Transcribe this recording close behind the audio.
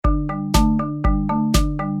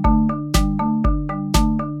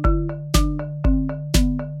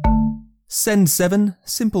Send 7,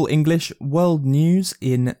 Simple English World News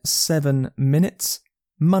in 7 minutes,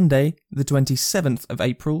 Monday, the 27th of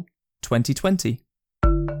April, 2020.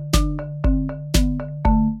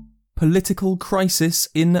 Political crisis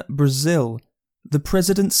in Brazil. The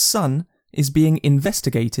president's son is being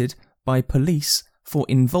investigated by police for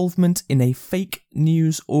involvement in a fake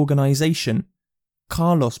news organization.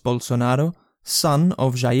 Carlos Bolsonaro, son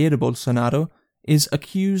of Jair Bolsonaro, is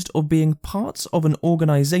accused of being part of an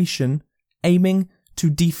organization aiming to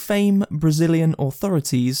defame Brazilian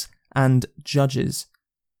authorities and judges.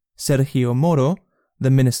 Sergio Moro, the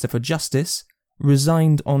Minister for Justice,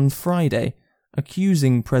 resigned on Friday,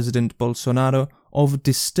 accusing President Bolsonaro of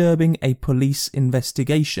disturbing a police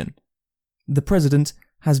investigation. The president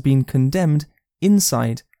has been condemned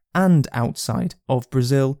inside and outside of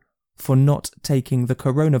Brazil for not taking the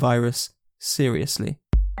coronavirus seriously.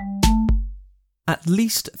 At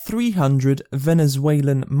least 300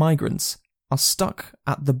 Venezuelan migrants are stuck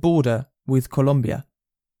at the border with Colombia.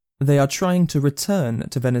 They are trying to return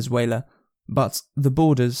to Venezuela, but the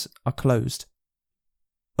borders are closed.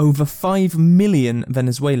 Over 5 million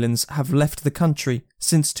Venezuelans have left the country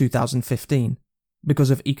since 2015 because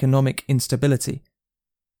of economic instability,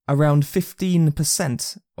 around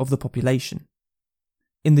 15% of the population.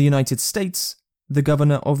 In the United States, the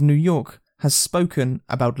governor of New York has spoken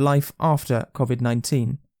about life after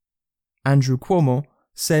COVID-19. Andrew Cuomo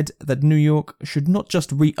said that New York should not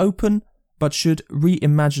just reopen, but should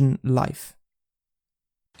reimagine life.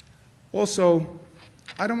 Also,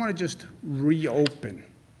 I don't want to just reopen.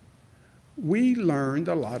 We learned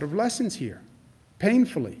a lot of lessons here,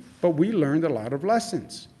 painfully, but we learned a lot of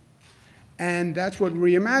lessons. And that's what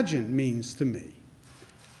reimagine means to me.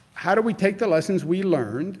 How do we take the lessons we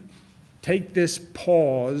learned, take this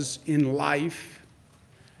pause in life,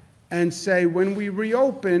 and say, when we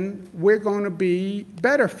reopen, we're going to be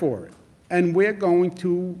better for it. And we're going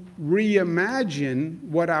to reimagine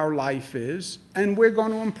what our life is, and we're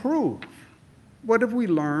going to improve. What have we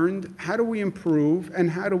learned? How do we improve? And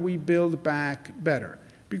how do we build back better?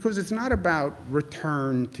 Because it's not about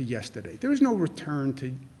return to yesterday. There is no return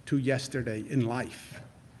to yesterday in life.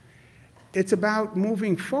 It's about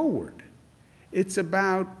moving forward. It's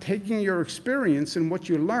about taking your experience and what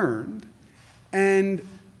you learned and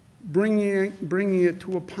bringing it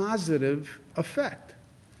to a positive effect.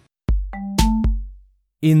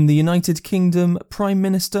 In the United Kingdom, Prime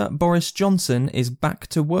Minister Boris Johnson is back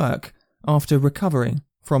to work after recovering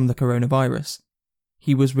from the coronavirus.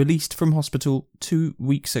 He was released from hospital 2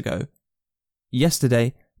 weeks ago.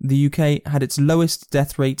 Yesterday, the UK had its lowest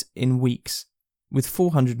death rate in weeks, with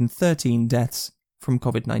 413 deaths from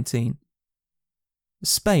COVID-19.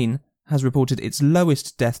 Spain has reported its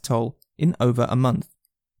lowest death toll in over a month,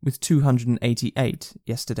 with 288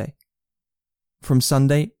 yesterday. From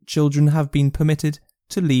Sunday, children have been permitted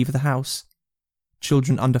to leave the house.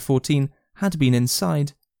 Children under 14 had been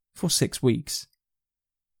inside for 6 weeks.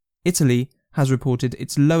 Italy has reported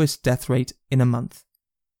its lowest death rate in a month.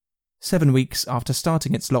 7 weeks after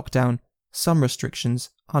starting its lockdown, some restrictions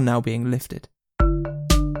are now being lifted.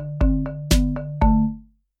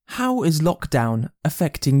 How is lockdown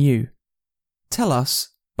affecting you? Tell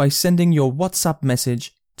us by sending your WhatsApp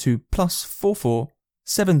message to +44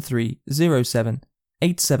 7307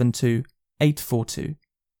 872 842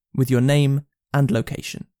 with your name and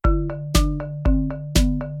location.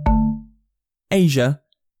 Asia.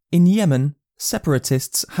 In Yemen,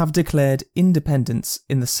 separatists have declared independence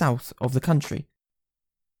in the south of the country.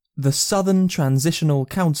 The Southern Transitional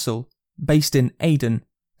Council, based in Aden,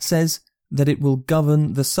 says that it will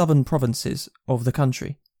govern the southern provinces of the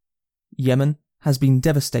country. Yemen has been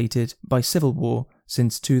devastated by civil war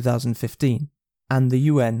since 2015, and the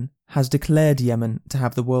UN has declared Yemen to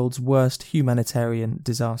have the world's worst humanitarian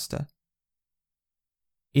disaster.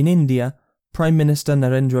 In India, Prime Minister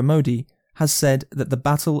Narendra Modi has said that the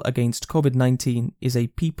battle against COVID-19 is a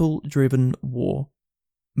people-driven war.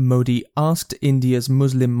 Modi asked India's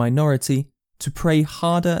Muslim minority to pray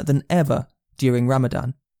harder than ever during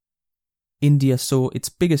Ramadan. India saw its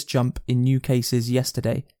biggest jump in new cases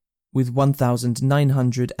yesterday, with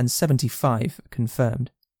 1,975 confirmed.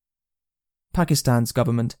 Pakistan's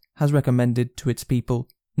government has recommended to its people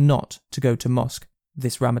not to go to mosque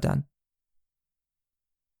this Ramadan.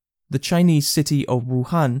 The Chinese city of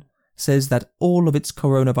Wuhan says that all of its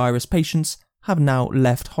coronavirus patients have now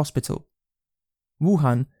left hospital.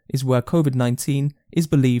 Wuhan is where COVID-19 is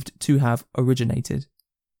believed to have originated.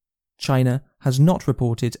 China has not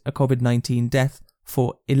reported a COVID-19 death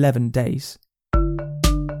for 11 days.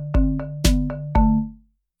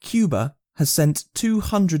 Cuba has sent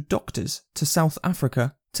 200 doctors to South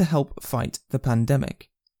Africa to help fight the pandemic.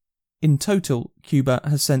 In total, Cuba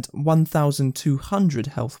has sent 1,200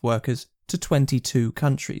 health workers to 22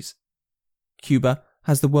 countries. Cuba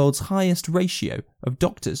has the world's highest ratio of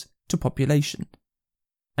doctors to population.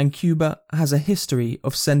 And Cuba has a history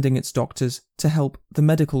of sending its doctors to help the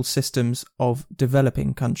medical systems of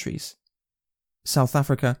developing countries. South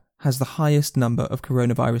Africa has the highest number of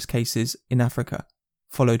coronavirus cases in Africa,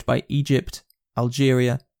 followed by Egypt,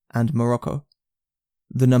 Algeria, and Morocco.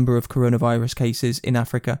 The number of coronavirus cases in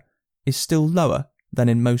Africa is still lower than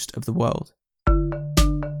in most of the world.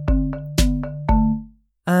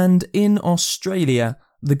 And in Australia,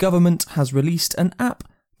 the government has released an app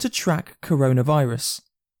to track coronavirus.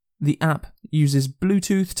 The app uses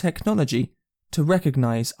Bluetooth technology to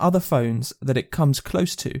recognise other phones that it comes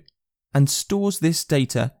close to and stores this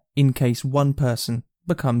data in case one person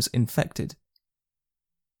becomes infected.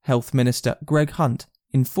 Health Minister Greg Hunt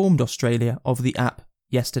informed Australia of the app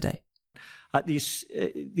yesterday.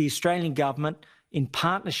 The Australian government, in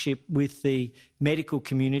partnership with the medical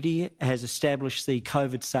community, has established the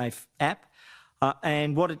COVID Safe app.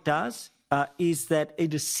 And what it does is that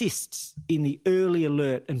it assists in the early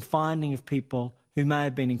alert and finding of people who may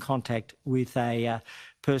have been in contact with a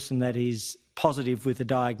person that is positive with a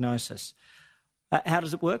diagnosis. How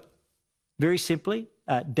does it work? Very simply,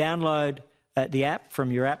 download the app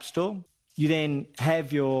from your app store. You then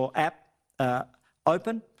have your app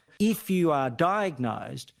open. If you are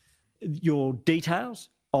diagnosed, your details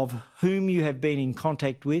of whom you have been in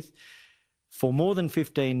contact with for more than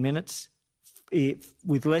 15 minutes,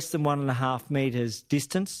 with less than 1.5 metres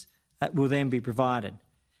distance, will then be provided.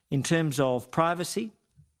 In terms of privacy,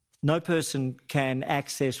 no person can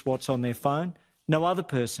access what's on their phone. No other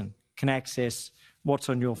person can access what's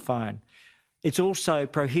on your phone. It's also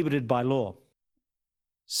prohibited by law.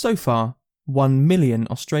 So far, 1 million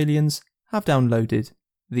Australians have downloaded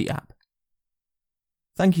the app.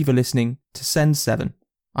 Thank you for listening to Send 7.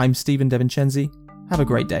 I'm Stephen DeVincenzi. Have a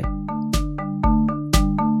great day.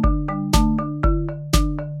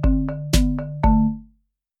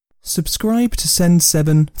 Subscribe to Send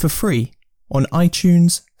 7 for free on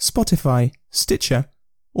iTunes, Spotify, Stitcher,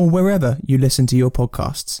 or wherever you listen to your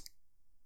podcasts.